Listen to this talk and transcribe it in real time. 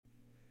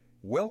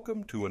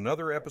Welcome to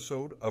another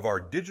episode of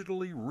our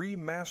digitally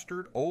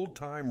remastered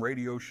old-time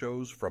radio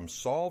shows from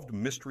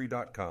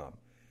SolvedMystery.com.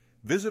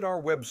 Visit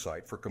our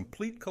website for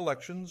complete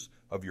collections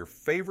of your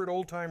favorite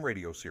old-time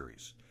radio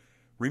series.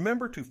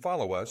 Remember to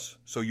follow us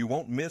so you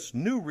won't miss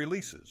new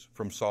releases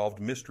from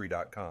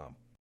SolvedMystery.com.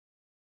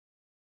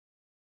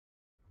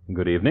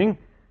 Good evening.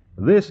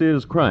 This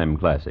is Crime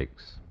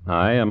Classics.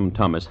 I am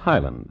Thomas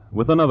Hyland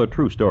with another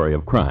true story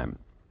of crime.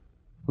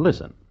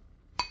 Listen.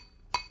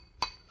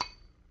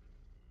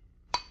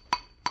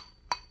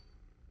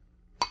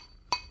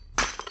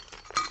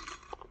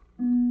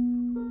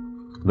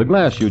 The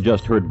glass you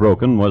just heard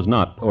broken was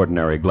not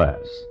ordinary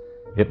glass.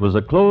 It was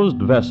a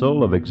closed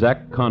vessel of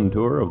exact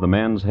contour of the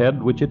man's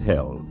head which it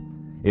held.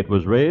 It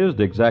was raised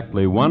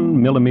exactly 1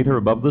 millimeter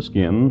above the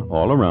skin,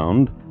 all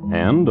around,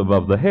 and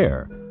above the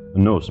hair.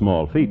 No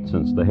small feat,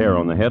 since the hair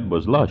on the head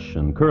was lush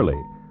and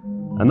curly.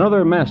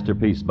 Another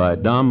masterpiece by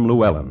Dom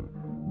Llewellyn,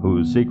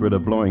 whose secret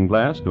of blowing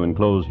glass to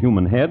enclose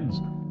human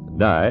heads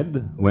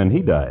died when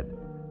he died.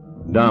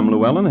 Dom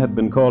Llewellyn had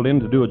been called in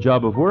to do a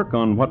job of work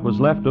on what was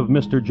left of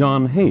Mr.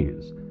 John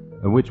Hayes,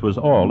 which was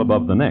all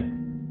above the neck.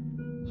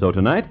 So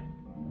tonight,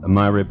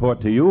 my report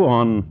to you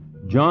on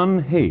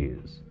John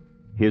Hayes,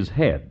 his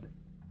head,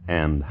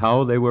 and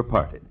how they were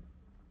parted.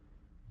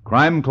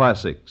 Crime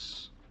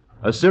Classics,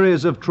 a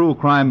series of true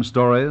crime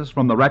stories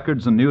from the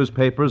records and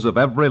newspapers of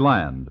every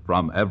land,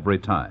 from every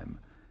time.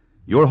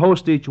 Your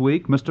host each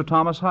week, Mr.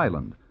 Thomas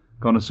Hyland,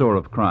 connoisseur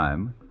of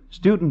crime,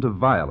 student of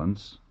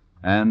violence,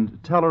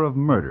 and teller of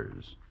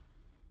murders.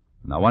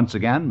 Now, once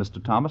again,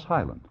 Mr. Thomas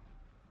Hyland.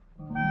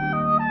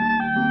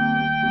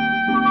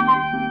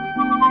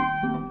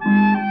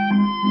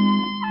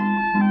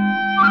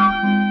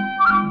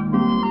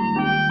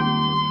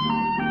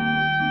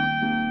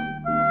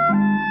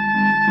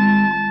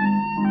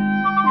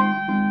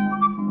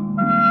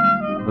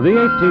 The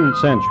 18th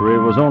century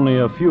was only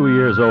a few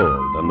years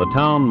old, and the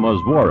town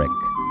was Warwick,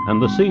 and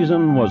the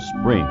season was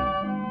spring.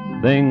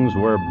 Things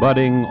were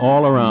budding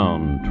all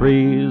around,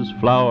 trees,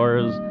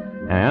 flowers,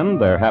 and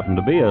there happened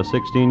to be a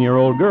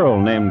 16-year-old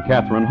girl named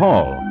Catherine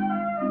Hall.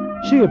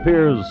 She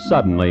appears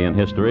suddenly in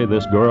history,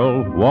 this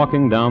girl,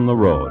 walking down the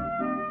road.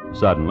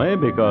 Suddenly,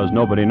 because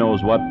nobody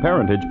knows what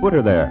parentage put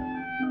her there.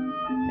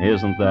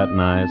 Isn't that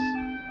nice?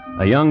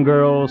 A young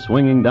girl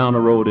swinging down a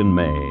road in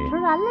May.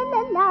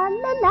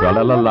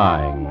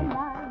 Tra-la-la-lying.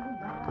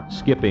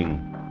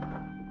 Skipping.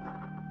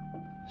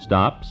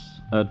 Stops,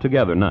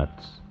 together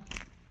nuts.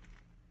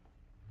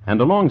 And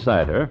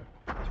alongside her,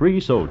 3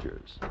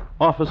 soldiers,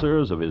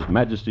 officers of His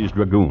Majesty's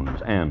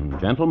Dragoons, and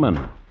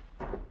gentlemen.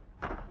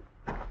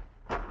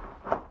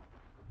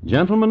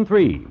 Gentlemen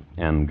 3,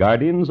 and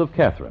guardians of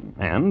Catherine,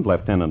 and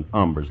Lieutenant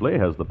Ombersley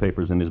has the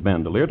papers in his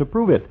bandolier to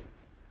prove it.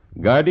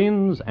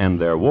 Guardians and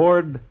their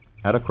ward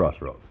at a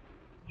crossroad.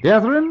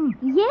 Catherine?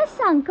 Yes,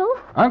 Uncle.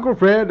 Uncle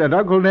Fred and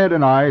Uncle Ned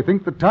and I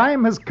think the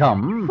time has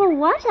come. For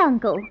what,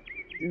 Uncle?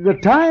 The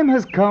time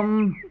has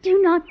come.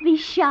 Do not be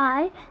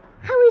shy.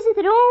 How is it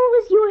that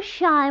always you are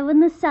shy when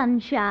the sun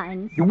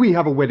shines? We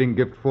have a wedding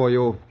gift for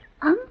you.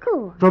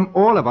 Uncle. From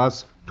all of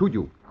us to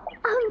you.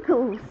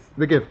 Uncles.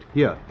 The gift,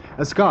 here,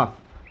 a scarf.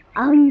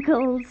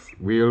 Uncles.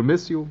 We'll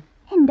miss you.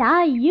 And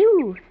I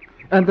you.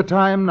 And the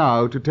time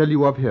now to tell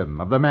you of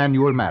him, of the man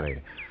you will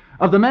marry.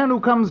 Of the man who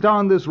comes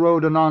down this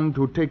road anon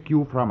to take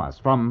you from us,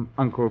 from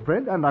Uncle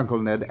Fred and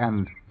Uncle Ned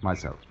and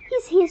myself.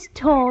 Is he as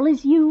tall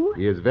as you?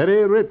 He is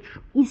very rich.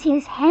 Is he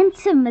as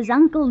handsome as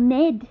Uncle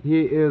Ned?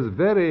 He is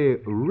very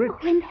rich.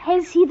 And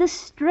has he the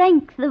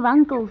strength of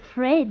Uncle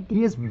Fred?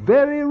 He is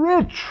very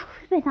rich.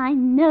 Then I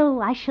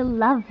know I shall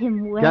love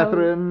him well.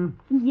 Catherine.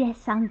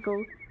 Yes,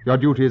 Uncle. Your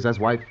duties as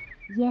wife.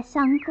 Yes,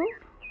 Uncle.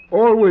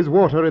 Always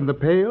water in the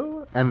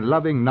pail, and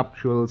loving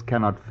nuptials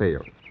cannot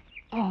fail.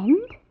 And?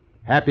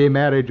 Happy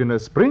marriage in a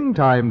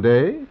springtime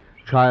day,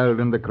 child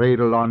in the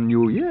cradle on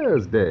New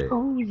Year's Day.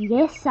 Oh,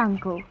 yes,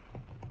 Uncle.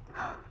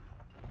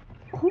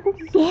 Oh,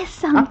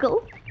 yes,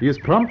 Uncle. He is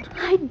prompt.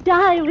 I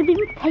die with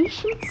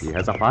impatience. He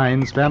has a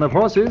fine span of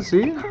horses,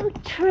 see? How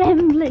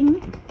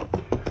trembling.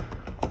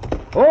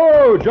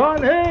 Oh,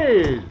 John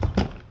Hayes!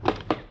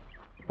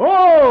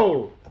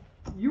 Oh!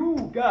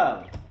 You,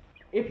 girl,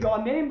 if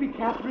your name be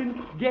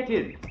Catherine, get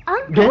in.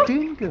 Uncle. Get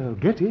in, girl,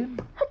 get in.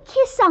 A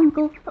kiss,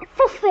 Uncle,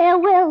 for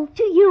farewell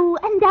to you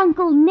and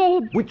Uncle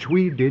Ned. Which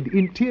we did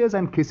in tears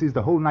and kisses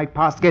the whole night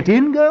past. Get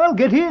in, girl,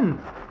 get in.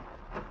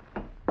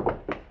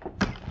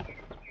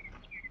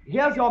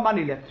 Here's your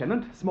money,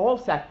 Lieutenant. Small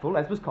sackful,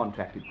 as was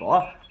contracted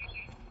for.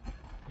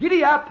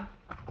 Giddy up!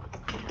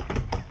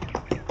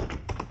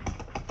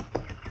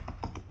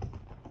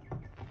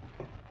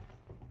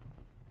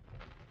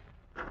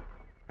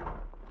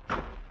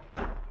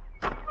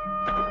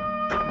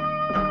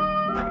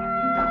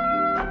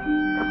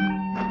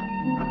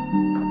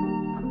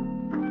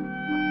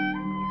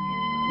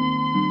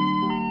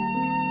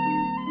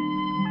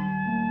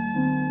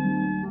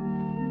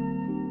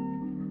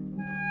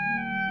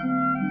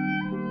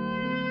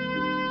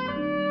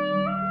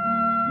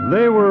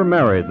 They were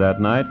married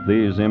that night,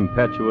 these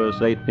impetuous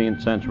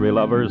 18th century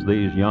lovers,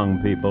 these young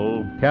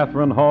people,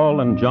 Catherine Hall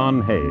and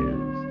John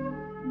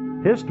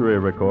Hayes. History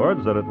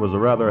records that it was a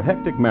rather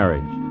hectic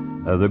marriage.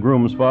 The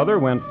groom's father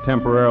went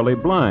temporarily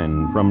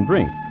blind from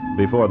drink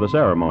before the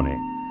ceremony.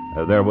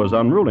 There was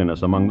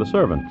unruliness among the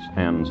servants,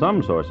 and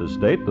some sources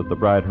state that the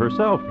bride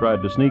herself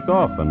tried to sneak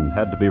off and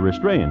had to be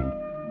restrained.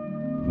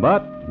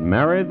 But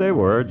married they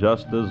were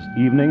just as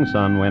evening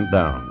sun went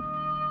down.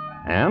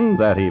 And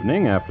that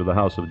evening, after the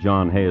house of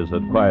John Hayes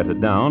had quieted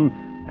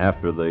down,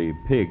 after the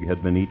pig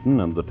had been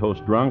eaten and the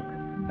toast drunk,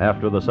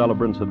 after the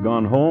celebrants had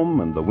gone home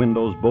and the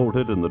windows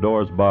bolted and the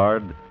doors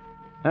barred,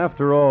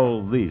 after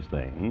all these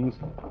things...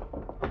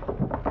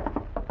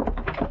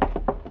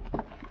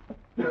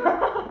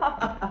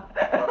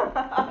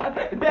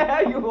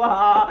 There you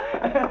are.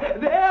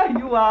 There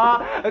you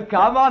are.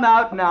 Come on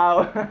out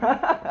now.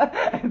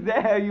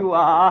 There you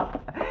are.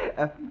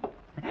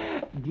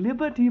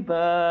 Glibberty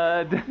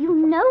Bird. You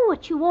know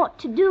what you ought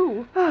to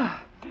do.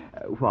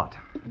 What?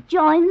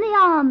 Join the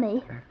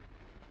army.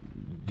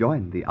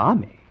 Join the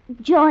army?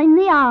 Join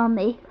the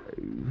army.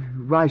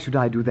 Why should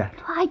I do that?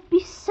 I'd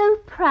be so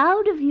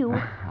proud of you.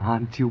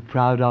 Aren't you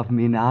proud of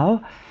me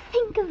now?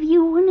 Think of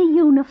you in a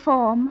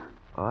uniform.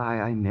 Oh,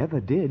 I never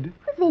did.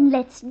 Well, then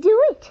let's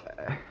do it.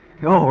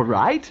 All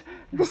right.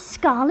 The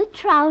scarlet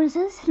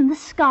trousers and the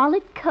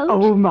scarlet coat.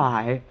 Oh,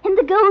 my. And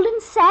the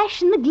golden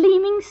sash and the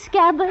gleaming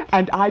scabbard.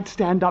 And I'd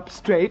stand up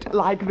straight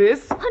like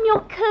this. On your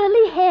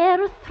curly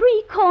hair, a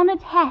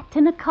three-cornered hat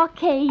and a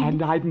cockade.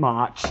 And I'd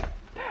march.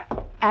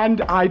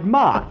 And I'd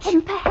march.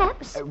 And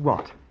perhaps...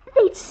 What?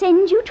 They'd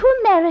send you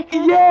to America.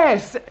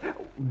 Yes!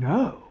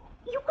 No.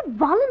 You would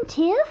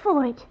volunteer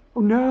for it.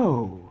 Oh,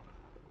 no.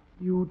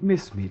 You'd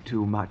miss me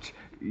too much.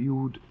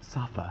 You'd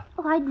suffer.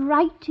 Oh, I'd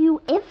write to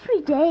you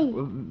every day.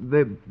 Well,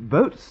 the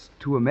boats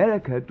to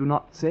America do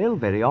not sail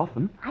very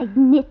often. I'd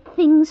knit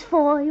things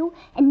for you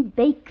and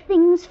bake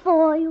things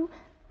for you.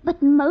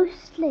 But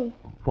mostly...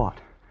 What?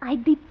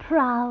 I'd be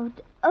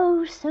proud.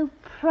 Oh, so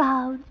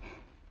proud.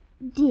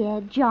 Dear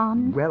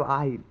John. Well,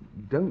 I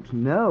don't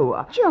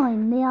know.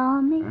 Join the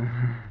army.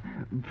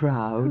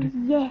 Proud?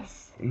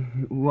 Yes.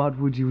 What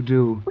would you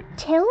do? Well,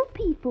 tell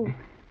people.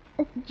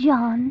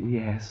 John.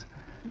 Yes.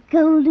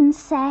 Golden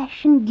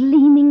sash and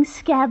gleaming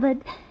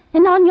scabbard,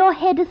 and on your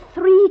head a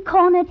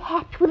three-cornered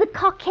hat with a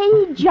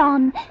cockade,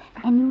 John.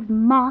 And you'd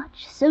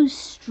march so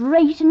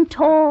straight and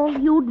tall,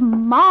 you'd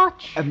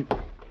march...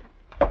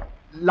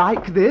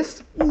 Like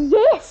this?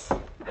 Yes.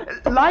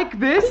 Like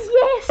this?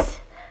 Yes.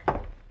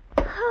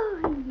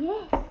 Oh,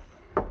 yes.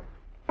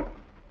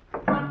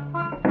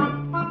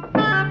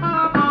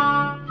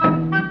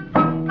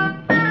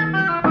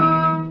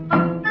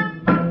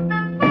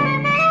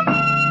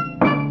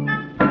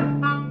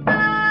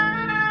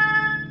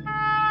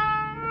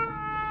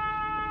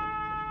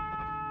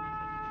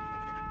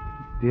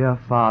 Dear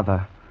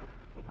Father,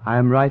 I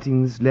am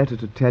writing this letter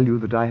to tell you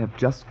that I have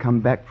just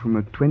come back from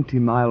a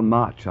 20-mile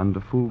march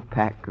under full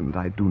pack, and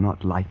I do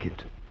not like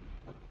it.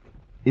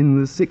 In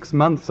the 6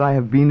 months I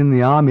have been in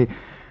the army,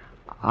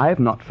 I have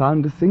not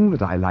found a thing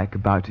that I like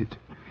about it.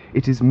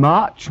 It is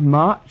march,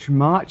 march,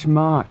 march,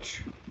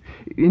 march.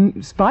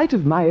 In spite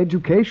of my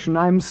education,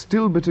 I am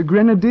still but a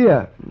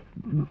grenadier.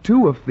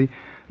 2 of the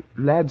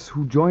lads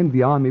who joined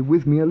the army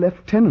with me are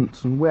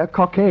lieutenants and wear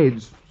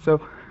cockades, so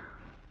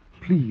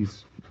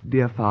please...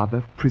 Dear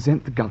Father,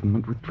 present the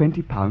government with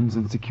 £20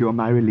 and secure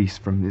my release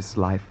from this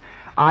life.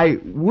 I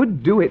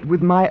would do it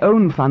with my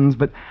own funds,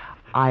 but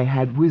I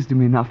had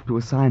wisdom enough to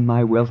assign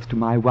my wealth to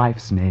my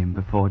wife's name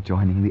before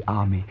joining the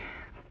army.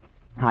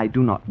 I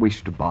do not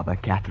wish to bother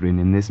Catherine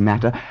in this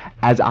matter,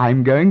 as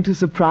I'm going to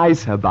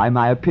surprise her by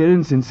my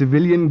appearance in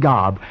civilian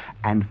garb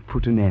and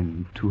put an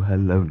end to her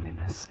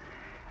loneliness.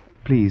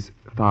 Please,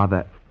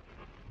 Father,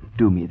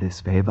 do me this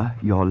favor,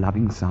 your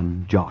loving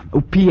son, John. Oh,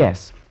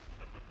 P.S.,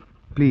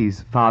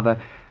 please,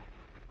 Father,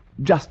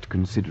 just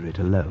consider it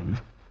a loan.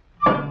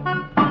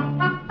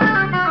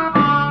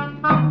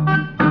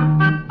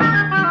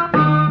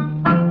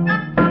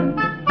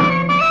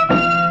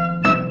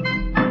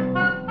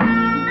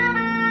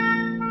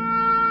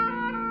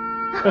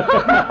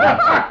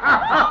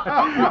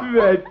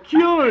 That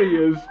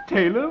curious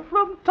tailor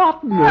from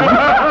Tottenham. Oh,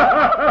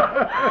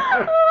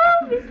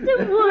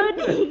 Mr. Wood,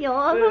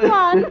 you're the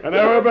one. And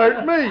how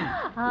about me?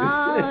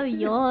 Oh,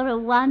 you're a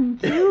one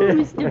too,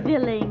 Mr.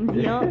 Billings.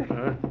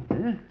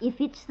 You're...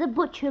 If it's the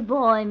butcher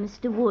boy,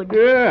 Mr. Wood.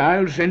 Yeah,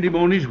 I'll send him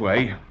on his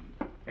way.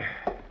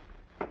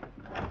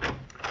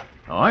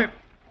 All right.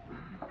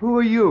 Who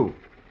are you?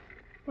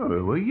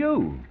 Who are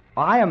you?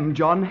 I am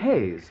John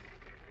Hayes.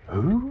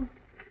 Who?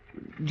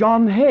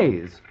 John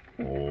Hayes.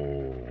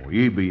 Oh,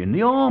 he be in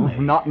the army.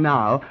 Not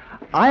now.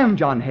 I am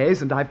John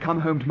Hayes, and I've come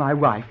home to my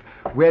wife.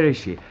 Where is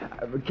she?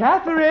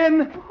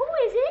 Catherine! Who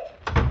is it?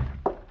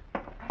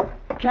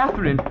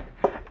 Catherine!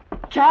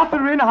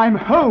 Catherine, I'm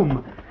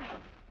home!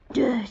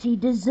 Dirty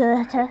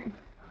deserter.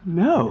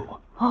 No.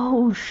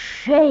 Oh,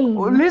 shame.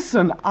 Oh,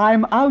 listen,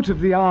 I'm out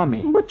of the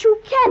army. But you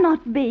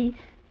cannot be.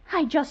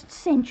 I just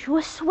sent you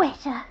a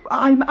sweater.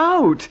 I'm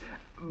out.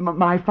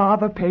 My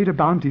father paid a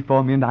bounty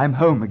for me, and I'm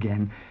home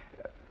again.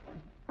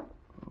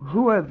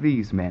 Who are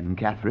these men,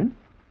 Catherine?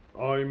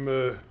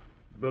 I'm,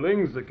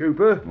 Billings, the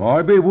cooper.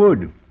 I be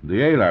Wood,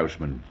 the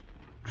alehouseman.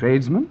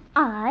 Tradesmen?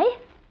 I?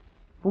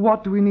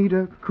 What do we need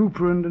a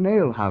cooper and an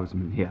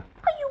alehouseman here?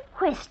 Are you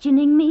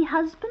questioning me,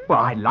 husband? Well,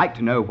 I'd like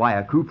to know why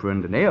a cooper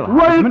and an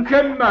alehouseman...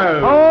 Welcome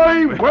out.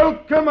 Aye,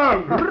 Welcome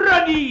out.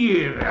 Ruddy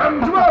hero.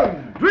 Come to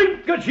own.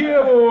 Drink a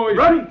cheer, boys.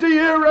 Run to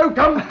hero,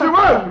 come to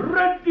own.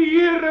 Ruddy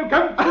hero,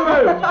 come to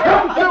own.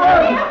 Come to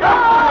own.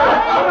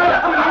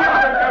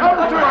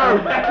 Come to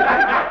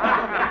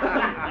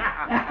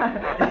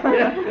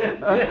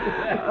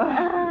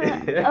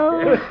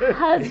Oh,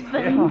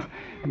 husband,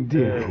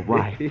 Dear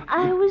wife.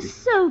 I was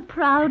so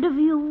proud of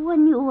you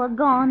when you were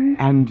gone.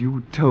 And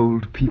you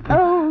told people...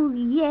 Oh,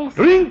 yes.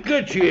 Drink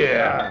a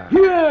cheer.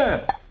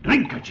 Here.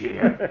 Drink a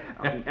cheer.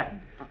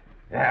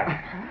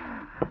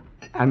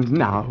 And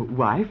now,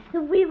 wife?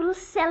 We will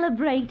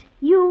celebrate,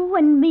 you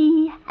and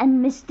me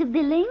and Mr.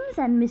 Billings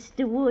and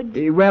Mr. Wood.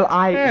 Well,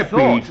 I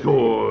Happy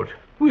thought.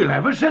 We'll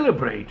have a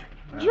celebrate.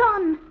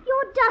 John,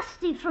 you're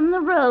dusty from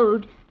the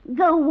road.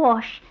 Go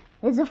wash.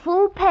 There's a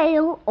full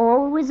pail,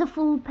 always a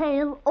full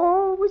pail,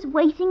 always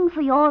waiting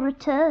for your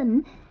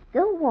return.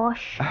 Go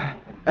wash.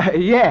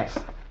 Yes.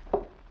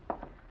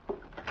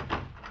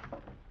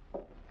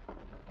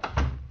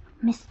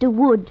 Mr.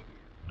 Wood,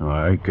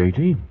 Aye,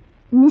 Katie.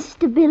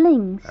 Mr.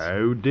 Billings.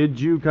 How did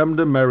you come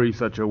to marry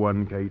such a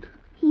one, Kate?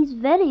 He's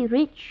very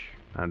rich.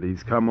 And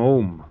he's come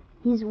home.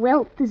 His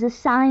wealth is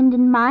assigned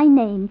in my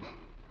name.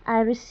 I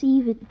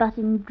receive it but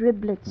in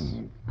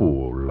driblets.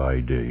 Poor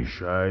lady.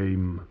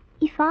 Shame.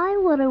 If I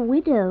were a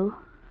widow,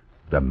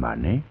 The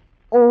money?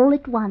 all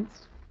at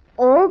once,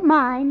 all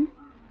mine,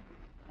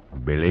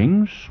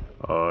 Billings?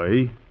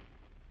 Aye.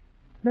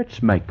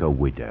 Let's make a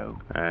widow.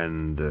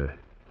 And,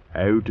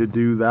 how to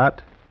do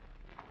that?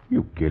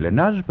 You kill an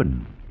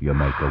husband, you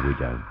make a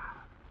widow.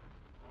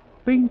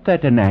 Ain't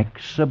that an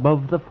axe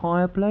above the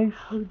fireplace?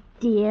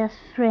 dear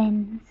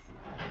friends,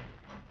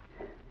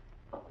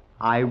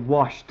 I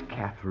washed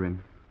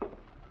Catherine.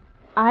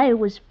 I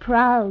was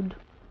proud.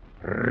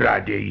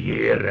 Ruddy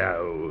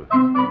hero.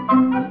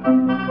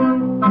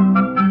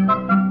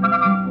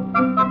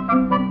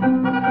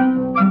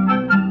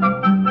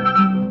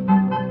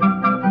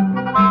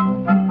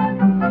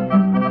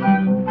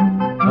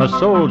 A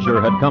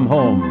soldier had come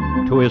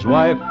home, to his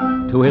wife,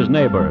 to his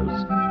neighbors.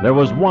 There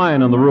was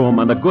wine in the room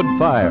and a good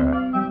fire.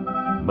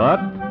 But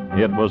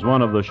it was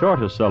one of the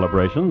shortest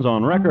celebrations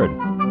on record.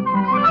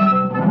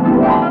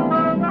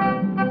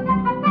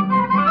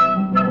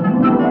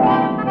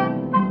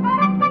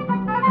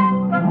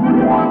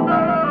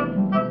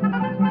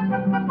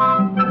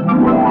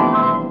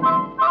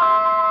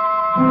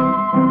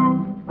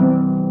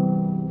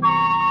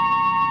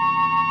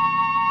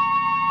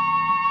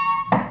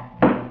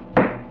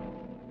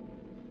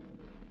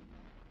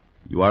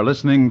 You are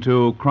listening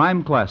to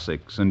Crime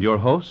Classics and your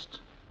host,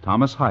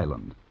 Thomas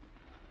Hyland.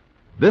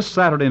 This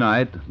Saturday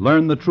night,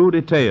 learn the true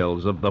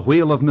details of the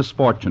Wheel of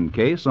Misfortune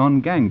case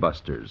on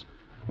Gangbusters.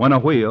 When a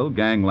wheel,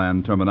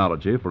 gangland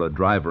terminology for a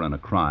driver in a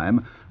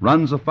crime,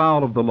 runs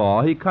afoul of the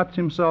law, he cuts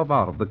himself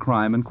out of the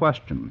crime in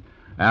question.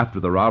 After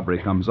the robbery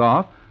comes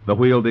off, the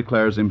wheel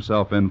declares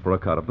himself in for a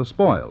cut of the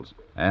spoils,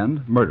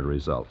 and murder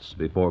results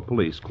before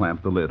police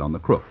clamp the lid on the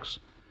crooks.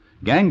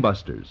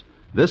 Gangbusters,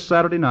 this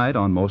Saturday night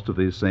on most of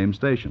these same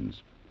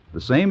stations. The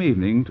same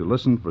evening to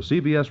listen for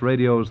CBS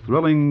Radio's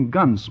thrilling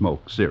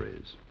Gunsmoke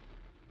series.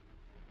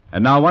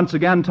 And now once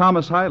again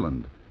Thomas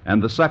Hyland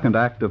and the second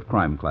act of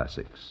Crime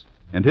Classics,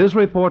 and his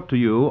report to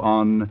you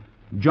on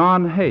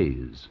John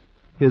Hayes,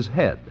 his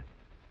head,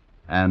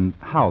 and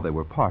how they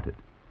were parted.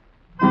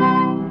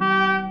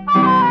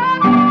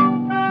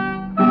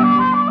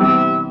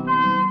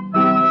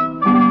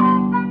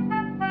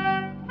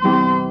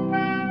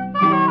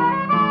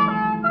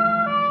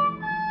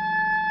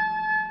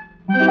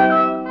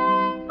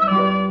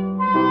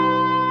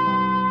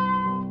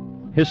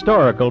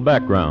 Historical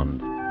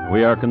background.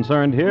 We are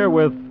concerned here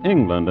with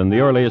England in the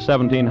early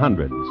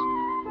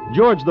 1700s.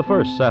 George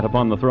I sat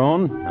upon the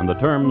throne, and the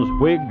terms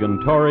Whig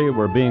and Tory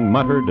were being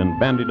muttered and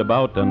bandied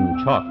about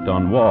and chalked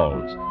on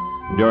walls.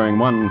 During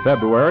one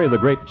February, the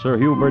great Sir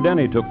Hugh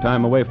Burdenny took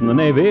time away from the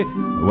Navy,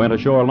 went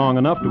ashore long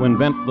enough to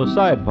invent the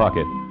side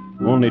pocket,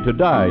 only to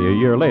die a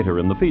year later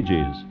in the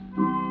Fijis.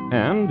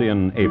 And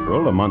in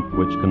April, a month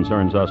which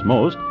concerns us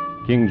most,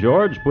 King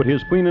George put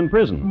his queen in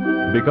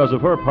prison because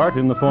of her part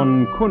in the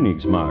von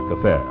Königsmarck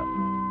affair.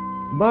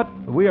 But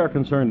we are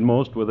concerned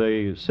most with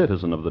a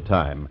citizen of the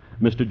time,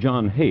 Mr.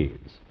 John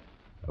Hayes.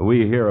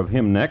 We hear of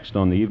him next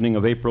on the evening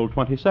of April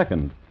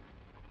 22nd.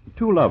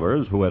 Two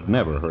lovers who had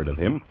never heard of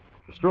him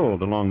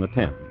strolled along the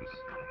Thames.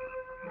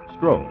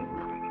 Strolled.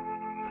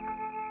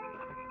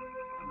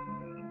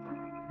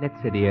 Let's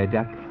sit here,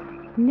 Duck.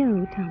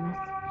 No, Thomas.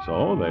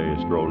 So they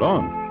strolled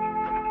on.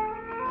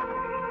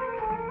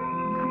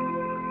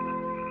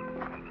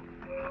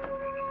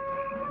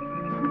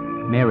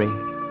 Mary.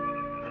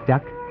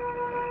 Duck.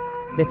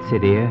 Let's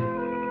sit here.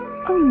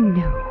 Oh,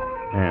 no.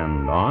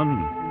 And on.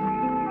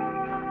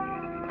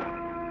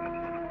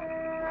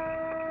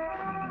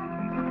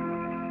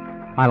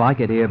 I like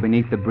it here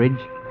beneath the bridge,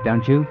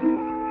 don't you?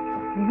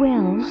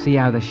 Well, See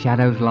how the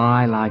shadows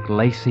lie like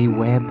lacy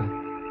web?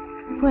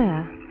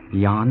 where?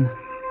 Yon.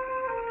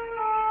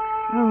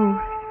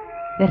 Oh,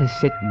 Let us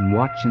sit and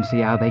watch and see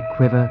how they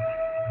quiver,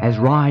 as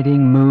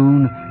riding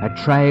moon, a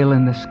trail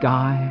in the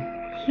sky.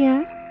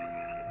 here?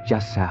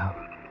 Just so.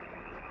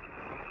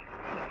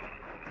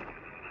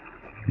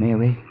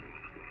 Mary,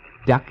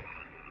 duck,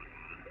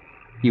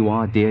 you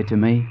are dear to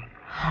me.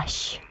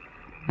 Hush.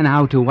 And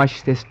how to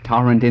hush this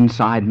torrent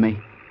inside me.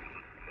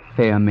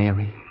 Fair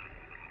Mary,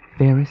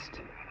 fairest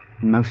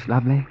and most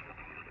lovely.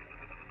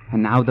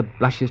 And now the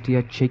blushes to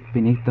your cheek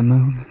beneath the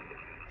moon.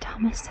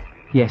 Thomas.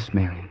 Yes,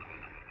 Mary,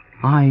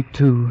 I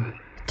too.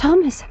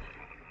 Thomas.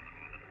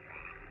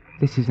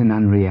 This is an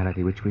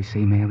unreality which we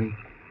see, Mary.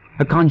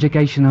 A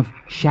conjugation of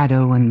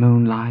shadow and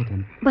moonlight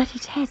and But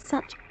it has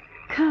such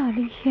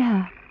curly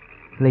hair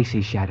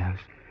lacy shadows.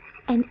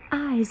 and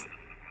eyes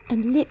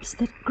and lips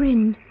that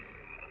grin.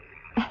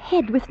 A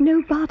head with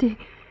no body.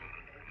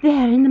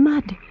 There in the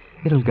mud.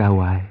 It'll go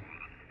away.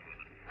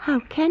 How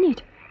can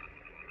it?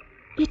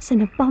 It's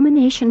an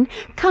abomination.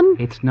 Come,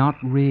 It's not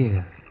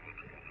real.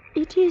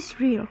 it is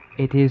real.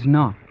 It is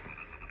not.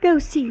 Go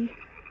see.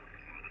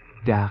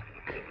 Duck.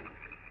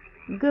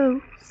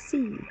 Go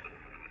see.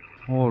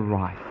 All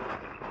right.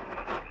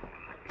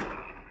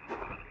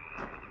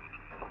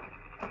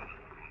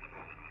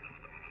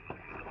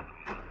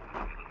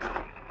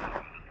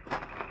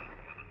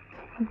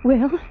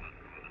 Well,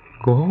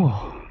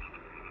 Go.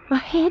 a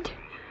head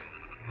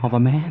Of a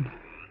man.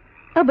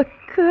 of a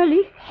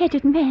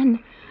curly-headed man.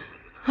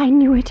 I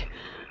knew it.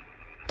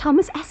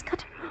 Thomas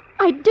Ascot,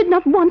 I did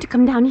not want to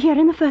come down here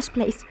in the first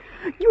place.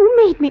 You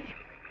made me.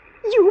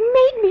 You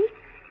made me.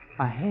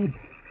 A head.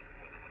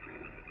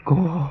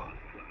 Go.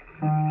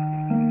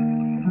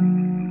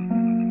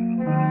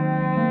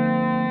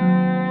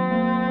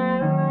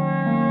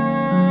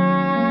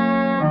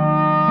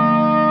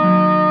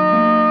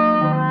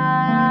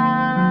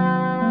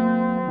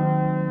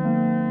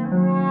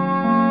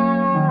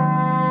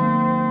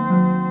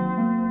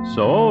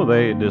 So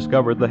they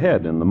discovered the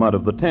head in the mud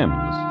of the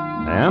Thames,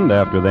 and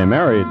after they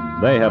married,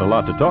 they had a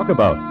lot to talk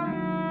about.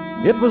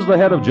 It was the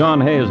head of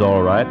John Hayes,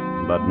 all right,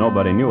 but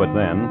nobody knew it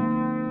then.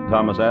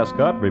 Thomas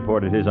Ascot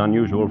reported his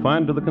unusual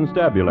find to the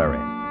constabulary,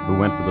 who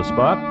went to the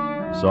spot,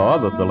 saw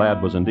that the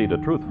lad was indeed a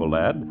truthful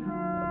lad,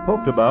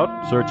 poked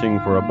about searching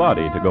for a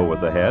body to go with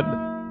the head,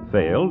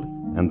 failed,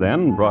 and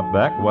then brought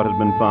back what had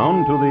been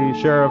found to the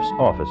sheriff's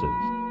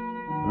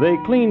offices. They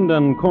cleaned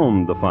and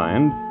combed the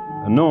find,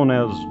 known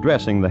as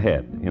dressing the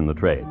head in the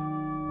trade.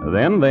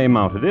 Then they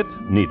mounted it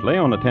neatly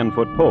on a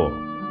 10-foot pole.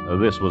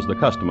 This was the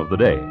custom of the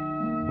day.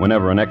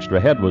 Whenever an extra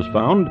head was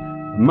found,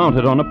 mount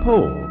it on a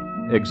pole,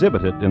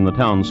 exhibit it in the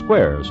town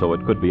square so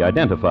it could be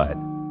identified.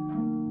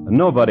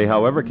 Nobody,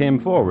 however, came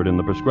forward in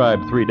the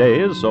prescribed 3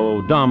 days,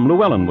 so Dom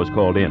Llewellyn was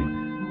called in.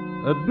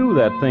 Do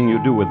that thing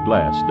you do with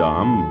glass,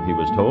 Dom, he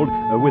was told,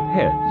 with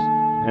heads,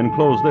 and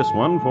close this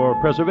one for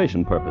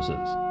preservation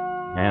purposes.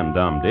 And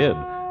Dom did,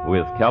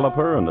 with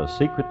caliper and a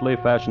secretly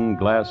fashioned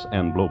glass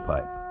and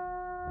blowpipe.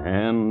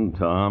 And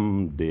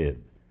Tom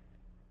did.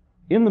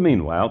 In the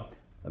meanwhile,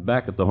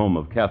 back at the home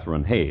of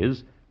Catherine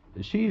Hayes,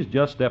 she's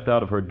just stepped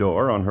out of her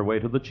door on her way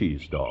to the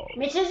cheese stall.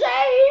 Mrs.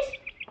 Hayes!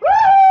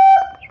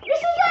 Woo!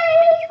 Mrs.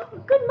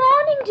 Hayes! Good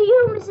morning to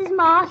you, Mrs.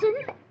 Martin.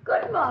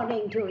 Good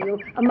morning to you.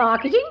 A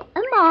marketing?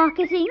 A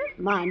marketing?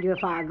 Mind you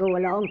if I go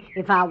along,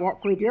 if I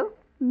walk with you?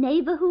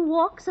 Neighbor who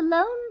walks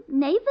alone,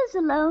 neighbor's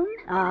alone.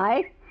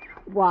 Aye.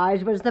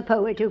 Wise was the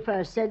poet who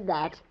first said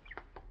that.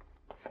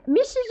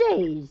 Mrs.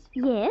 Hayes,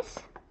 Yes,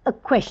 a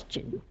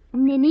question.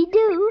 ninny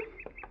do.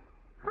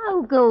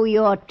 How go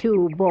your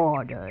two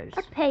boarders?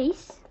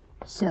 Apace.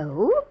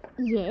 So?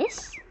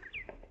 Yes.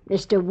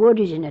 Mr. Wood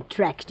is an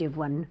attractive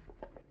one.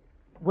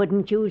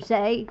 Wouldn't you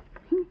say?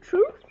 In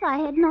truth, I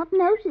had not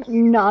noticed.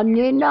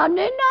 Nonny, nonny,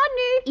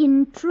 nonny.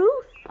 In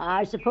truth.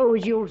 I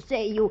suppose you'll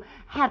say you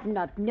have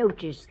not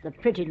noticed the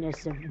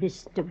prettiness of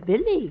Mr.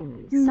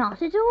 Billings.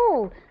 Not at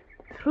all.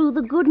 Through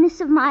the goodness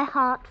of my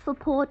heart for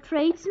poor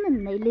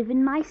tradesmen, they live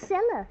in my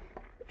cellar.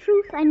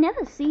 Truth, I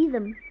never see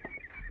them.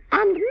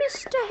 And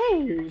Mr.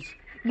 Hayes,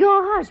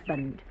 your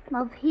husband.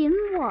 Of him,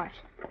 what?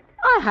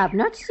 I have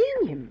not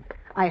seen him.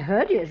 I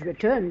heard he has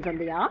returned from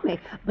the army,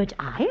 but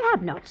I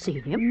have not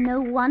seen him. No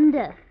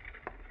wonder.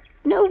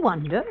 No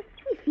wonder.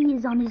 If he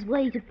is on his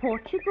way to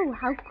Portugal,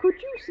 how could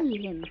you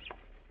see him?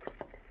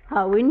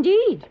 How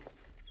indeed?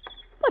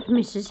 But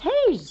Mrs.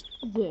 Hayes,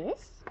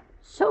 Yes.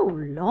 so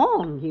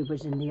long he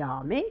was in the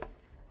army,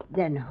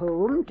 then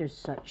home to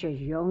such as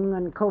young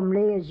and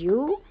comely as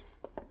you,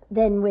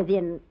 then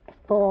within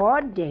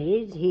 4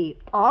 days he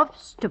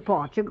offs to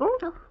Portugal.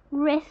 Oh,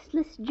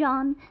 restless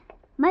John.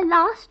 My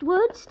last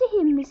words to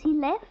him as he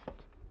left.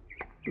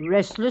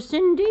 Restless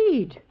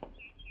indeed.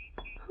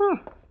 Huh.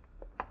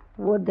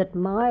 Would that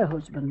my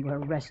husband were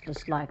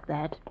restless like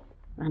that,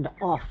 and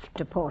off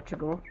to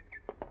Portugal.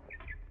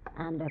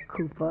 And a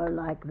cooper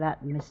like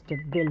that Mr.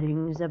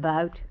 Billings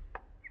about.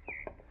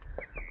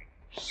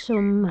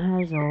 Some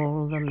has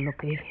all the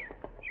lucky.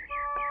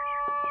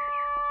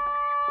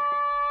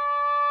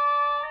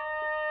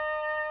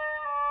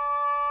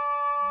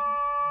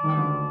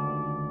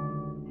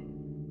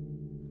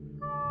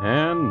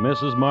 And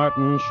Mrs.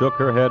 Martin shook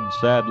her head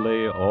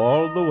sadly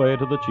all the way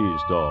to the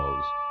cheese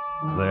stalls.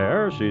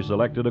 There she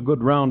selected a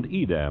good round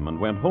Edam and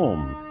went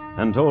home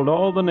and told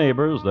all the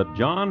neighbors that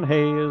John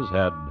Hayes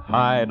had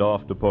hied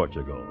off to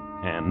Portugal.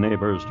 And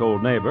neighbors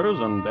told neighbors,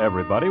 and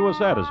everybody was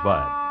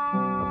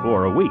satisfied.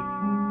 For a week.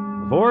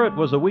 For it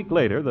was a week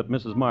later that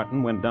Mrs.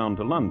 Martin went down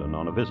to London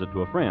on a visit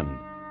to a friend.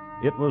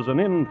 It was an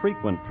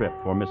infrequent trip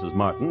for Mrs.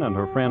 Martin, and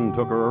her friend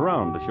took her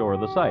around to show her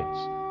the sights,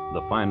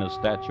 the finest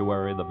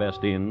statuary, the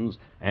best inns,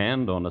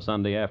 and on a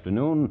Sunday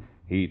afternoon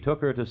he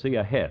took her to see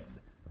a head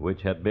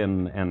which had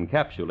been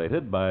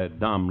encapsulated by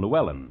Dom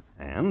Llewellyn,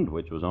 and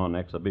which was on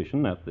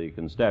exhibition at the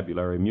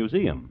Constabulary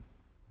Museum.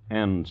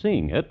 And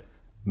seeing it,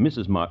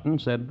 Mrs. Martin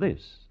said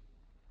this.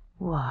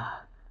 Why,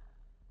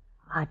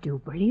 I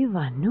do believe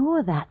I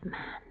know that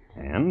man.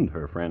 And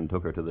her friend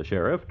took her to the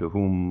sheriff, to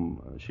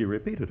whom she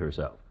repeated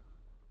herself.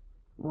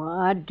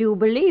 Why, I do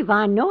believe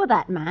I know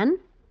that man.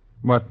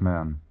 What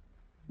man?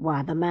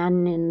 Why, the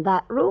man in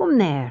that room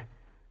there.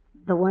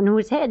 The one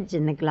whose head's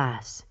in the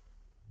glass.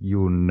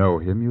 You know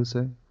him, you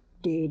say?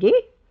 Did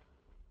he?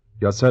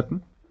 You're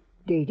certain?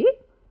 Did he?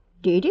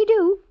 Did he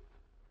do?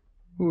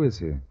 Who is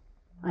he?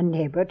 A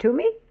neighbor to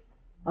me.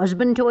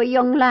 Husband to a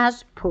young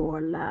lass.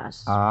 Poor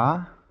lass.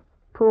 Ah?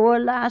 Poor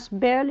lass,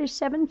 barely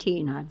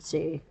 17, I'd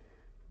say.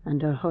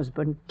 And her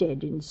husband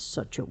dead in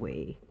such a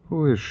way.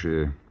 Who is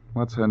she?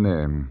 What's her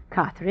name?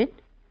 Catherine.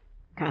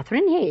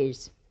 Catherine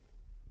Hayes.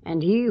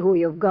 And he who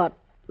you've got,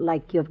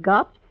 like you've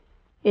got,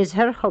 is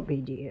her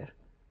hubby, dear.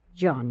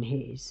 John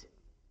Hayes.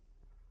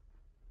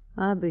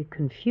 I be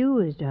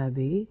confused, I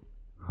be.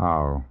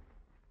 How?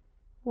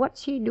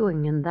 What's he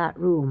doing in that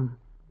room,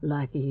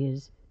 like he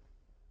is,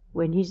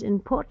 when he's in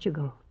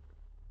Portugal?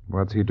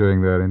 What's he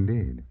doing there,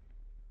 indeed?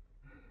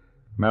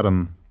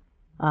 Madam.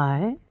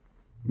 Aye?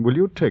 Will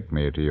you take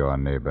me to your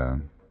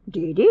neighbor?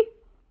 Did he?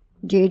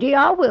 Did he?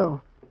 I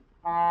will.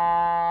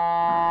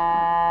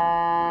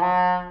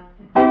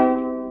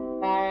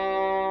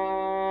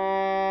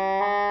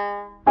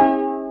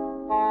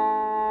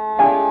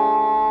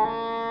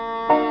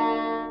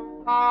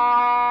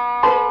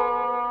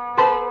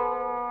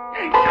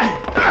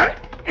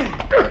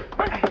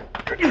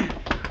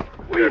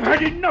 We've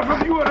had enough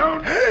of you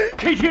around,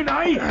 Katie and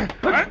I.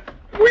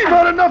 We've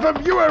had enough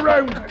of you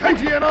around,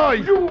 Katie and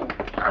I.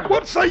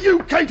 What say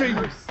you, Katie?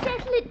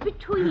 Settle it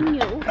between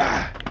you.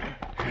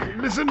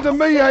 Listen to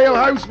me,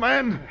 alehouse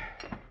man.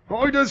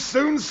 I'd as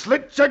soon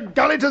slit your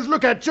gullet as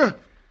look at you.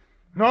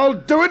 And I'll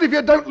do it if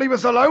you don't leave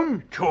us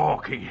alone.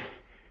 Talking.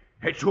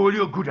 It's all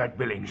you're good at,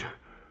 Billings.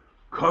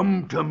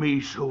 Come to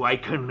me so I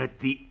can let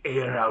the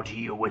air out of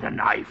you with a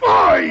knife.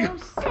 Aye! Now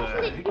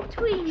settle it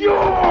between you.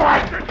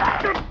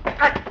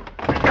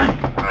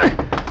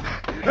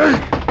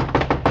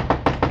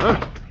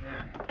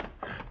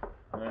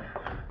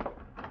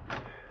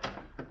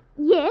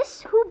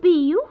 Yes, who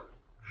be you?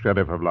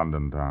 Sheriff of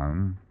London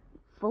Town.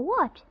 For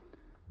what?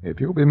 If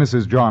you be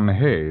Mrs. John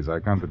Hayes, I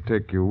come to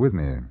take you with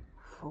me.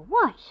 For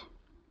what?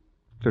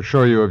 To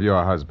show you of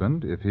your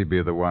husband, if he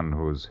be the one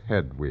whose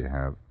head we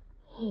have.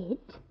 Head?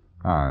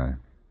 Aye.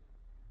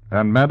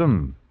 And,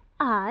 madam,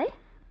 I?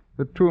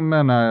 the two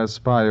men I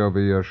espy over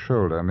your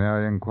shoulder, may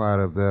I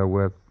inquire of their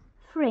worth?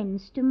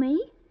 Friends to me?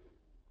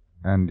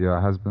 And your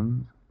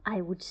husband?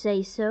 I would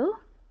say so.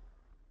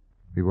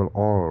 We will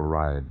all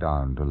ride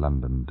down to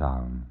London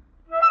Town.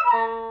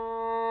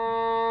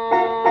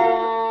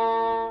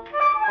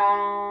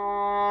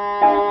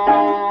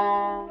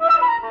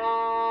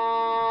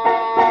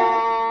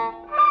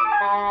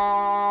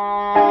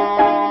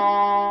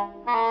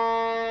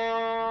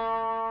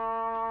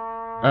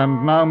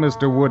 And now,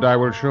 Mr. Wood, I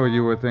will show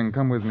you a thing.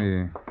 Come with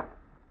me.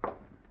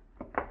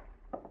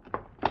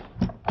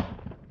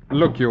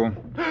 Look you.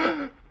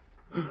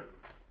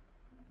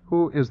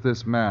 Who is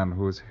this man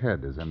whose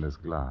head is in this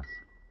glass?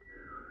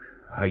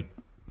 I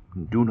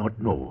do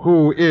not know.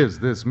 Who is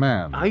this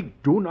man? I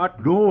do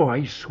not know,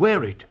 I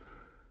swear it.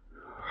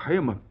 I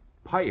am a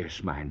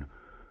pious man.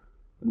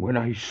 And when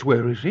I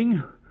swear a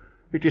thing,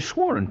 it is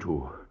sworn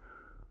to.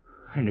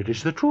 And it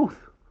is the truth.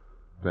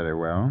 Very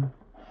well.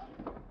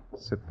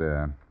 Sit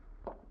there.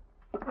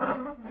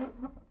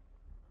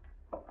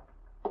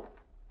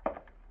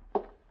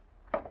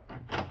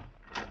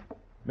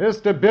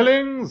 Mr.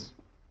 Billings?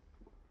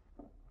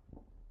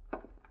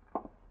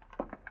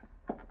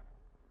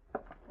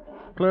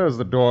 Close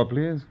the door,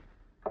 please.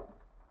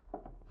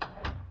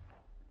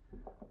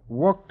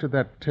 Walk to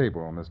that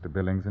table, Mr.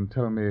 Billings, and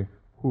tell me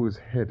whose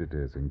head it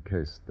is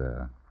encased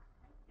there.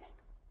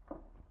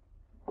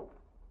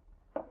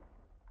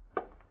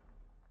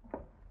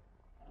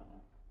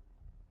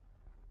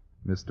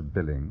 Mr.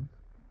 Billings?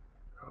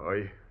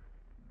 Aye.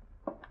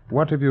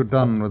 What have you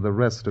done with the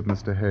rest of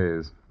Mr.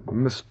 Hayes?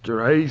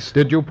 Mr. Hayes?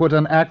 Did you put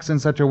an axe in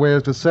such a way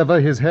as to sever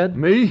his head?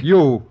 Me?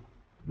 You.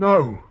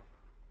 No.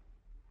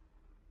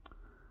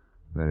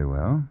 Very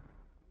well.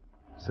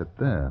 Sit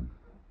there.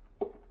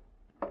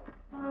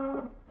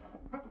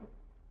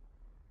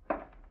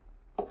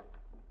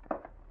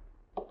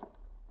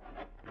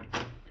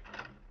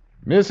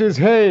 Mrs.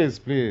 Hayes,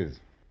 please.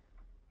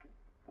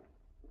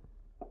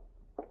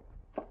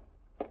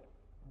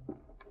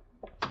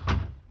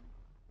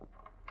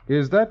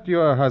 Is that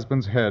your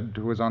husband's head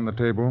who is on the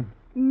table?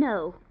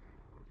 No,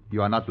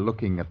 You are not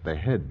looking at the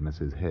head,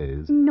 Mrs.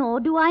 Hayes. nor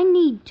do I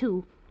need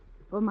to.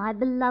 For my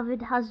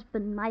beloved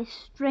husband, my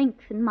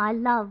strength and my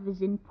love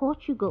is in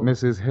Portugal.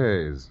 Mrs.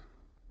 Hayes,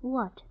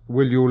 What?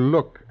 will you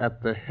look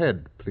at the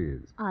head,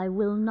 please? I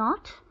will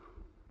not.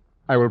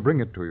 I will bring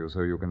it to you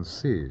so you can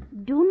see.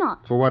 Do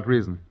not. For what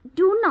reason?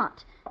 Do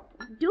not.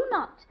 Do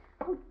not.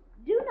 Oh,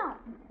 do not.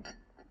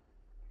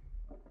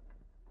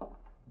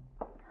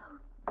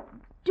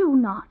 Do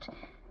not.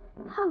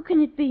 How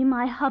can it be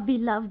my hubby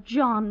love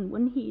John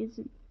when he is...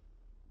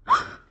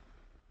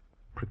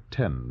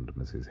 Pretend,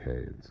 Mrs.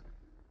 Hayes.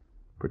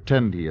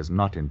 Pretend he is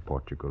not in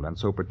Portugal, and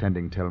so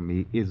pretending tell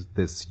me, is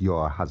this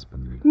your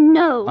husband?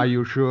 No. Are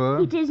you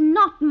sure? It is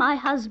not my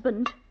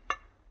husband.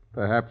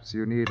 Perhaps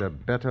you need a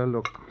better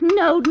look.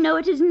 No,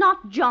 it is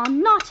not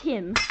John, not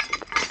him.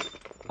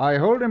 I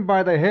hold him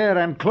by the hair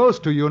and close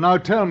to you. Now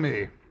tell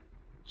me.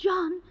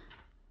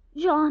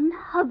 John,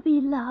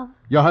 hubby love.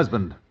 Your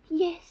husband.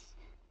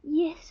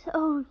 Yes,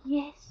 oh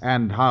yes.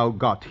 And how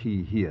got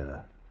he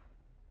here?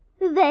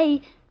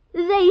 They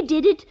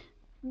did it.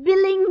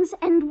 Billings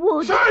and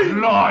Wood. Say,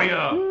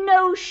 liar!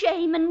 No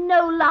shame and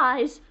no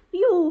lies.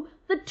 You,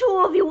 the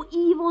two of you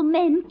evil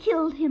men,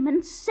 killed him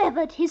and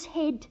severed his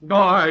head.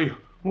 Aye,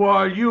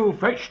 while you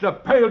fetched a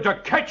pail to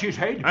catch his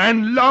head.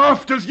 And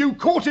laughed as you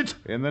caught it.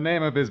 In the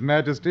name of His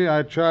Majesty,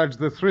 I charge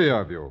the three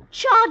of you.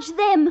 Charge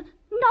them,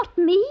 not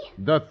me.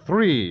 The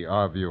three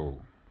of you.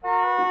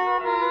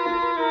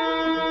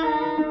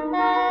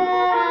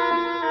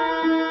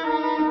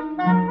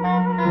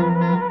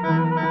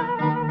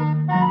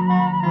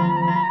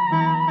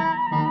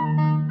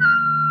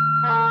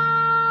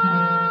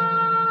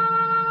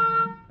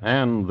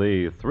 And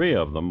the three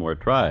of them were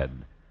tried.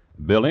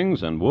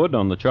 Billings and Wood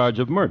on the charge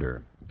of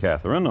murder.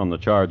 Catherine on the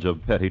charge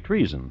of petty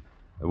treason,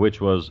 which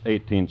was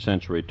 18th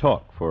century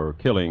talk for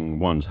killing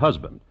one's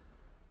husband.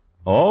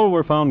 All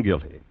were found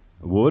guilty.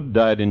 Wood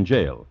died in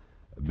jail.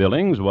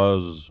 Billings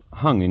was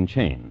hung in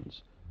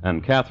chains.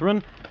 And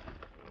Catherine...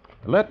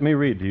 Let me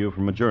read to you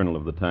from a journal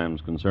of the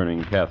times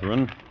concerning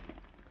Catherine.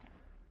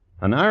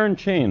 An iron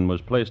chain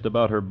was placed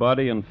about her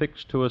body and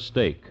fixed to a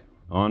stake.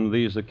 On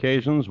these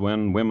occasions,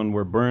 when women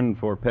were burned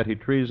for petty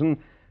treason,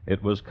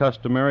 it was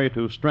customary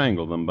to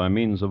strangle them by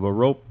means of a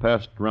rope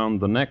passed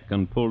round the neck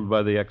and pulled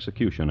by the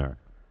executioner,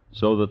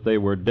 so that they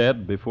were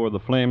dead before the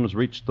flames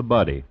reached the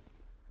body.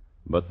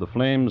 But the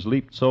flames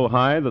leaped so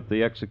high that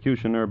the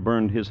executioner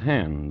burned his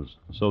hands,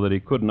 so that he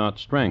could not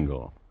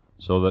strangle,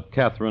 so that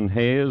Catherine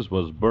Hayes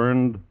was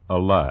burned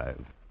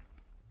alive.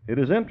 It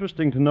is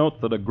interesting to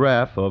note that a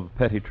graph of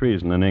petty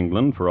treason in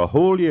England for a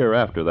whole year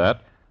after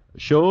that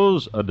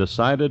shows a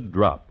decided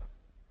drop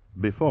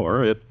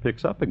before it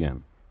picks up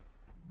again.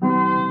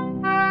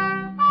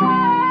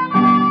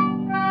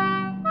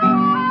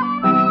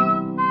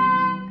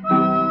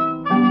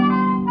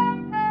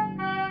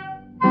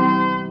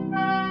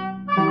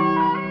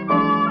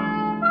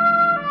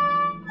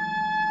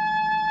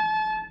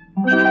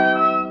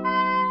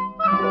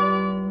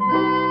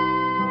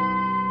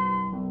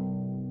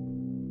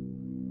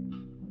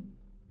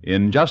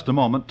 In just a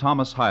moment,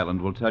 Thomas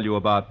Hyland will tell you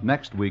about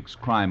next week's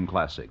crime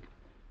classic.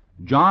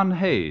 John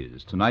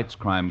Hayes, tonight's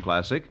crime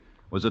classic,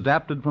 was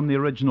adapted from the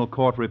original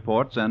court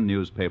reports and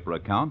newspaper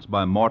accounts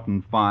by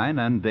Morton Fine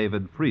and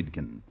David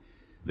Friedkin.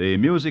 The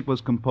music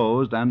was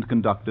composed and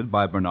conducted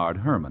by Bernard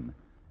Herrmann,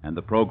 and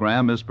the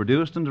program is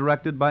produced and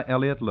directed by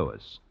Elliott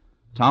Lewis.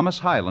 Thomas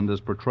Hyland is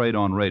portrayed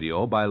on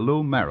radio by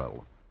Lou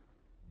Merrill.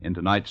 In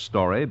tonight's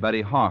story,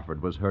 Betty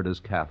Harford was heard as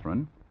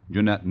Catherine,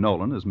 Jeanette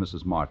Nolan as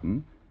Mrs.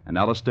 Martin, and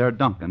Alistair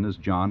Duncan as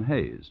John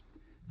Hayes.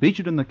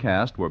 Featured in the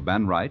cast were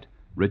Ben Wright,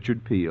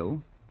 Richard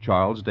Peel,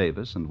 Charles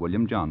Davis, and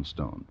William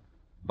Johnstone.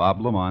 Bob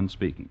Lamont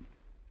speaking.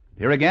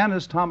 Here again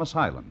is Thomas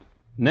Hyland.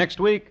 Next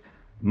week,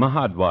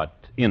 Mahadwat,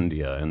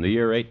 India, in the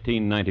year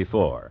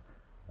 1894.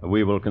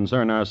 We will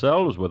concern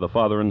ourselves with a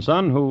father and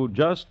son who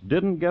just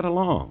didn't get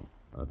along,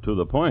 to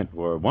the point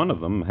where one of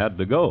them had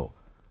to go.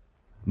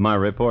 My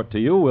report to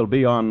you will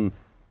be on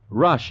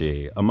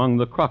Rashi among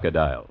the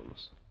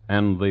crocodiles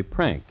and the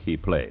prank he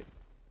played.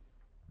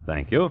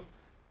 Thank you.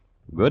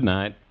 Good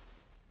night.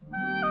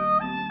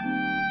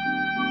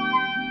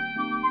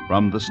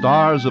 From the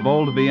stars of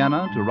old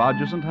Vienna to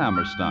Rodgers and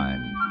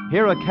Hammerstein,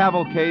 hear a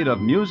cavalcade of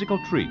musical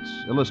treats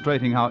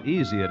illustrating how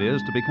easy it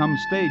is to become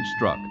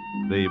stage-struck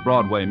the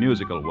Broadway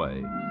musical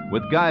way,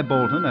 with Guy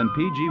Bolton and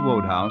P.G.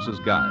 Wodehouse as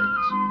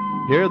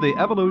guides. Hear the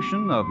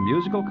evolution of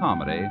musical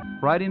comedy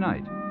Friday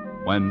night,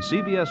 when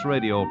CBS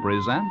Radio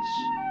presents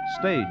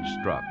Stage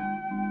Struck.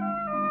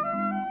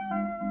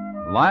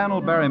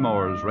 Lionel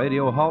Barrymore's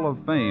Radio Hall of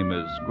Fame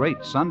is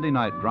great Sunday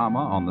night drama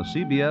on the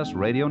CBS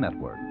Radio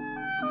Network.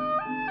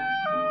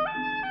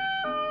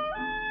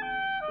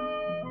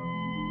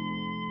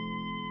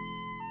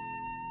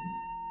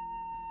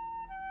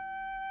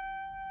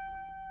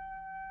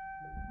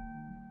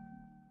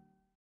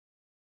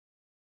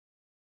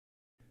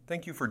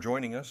 Thank you for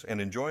joining us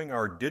and enjoying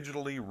our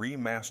digitally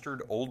remastered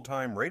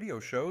old-time radio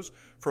shows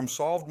from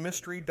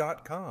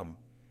SolvedMystery.com.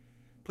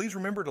 Please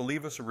remember to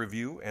leave us a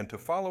review and to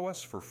follow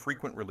us for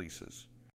frequent releases.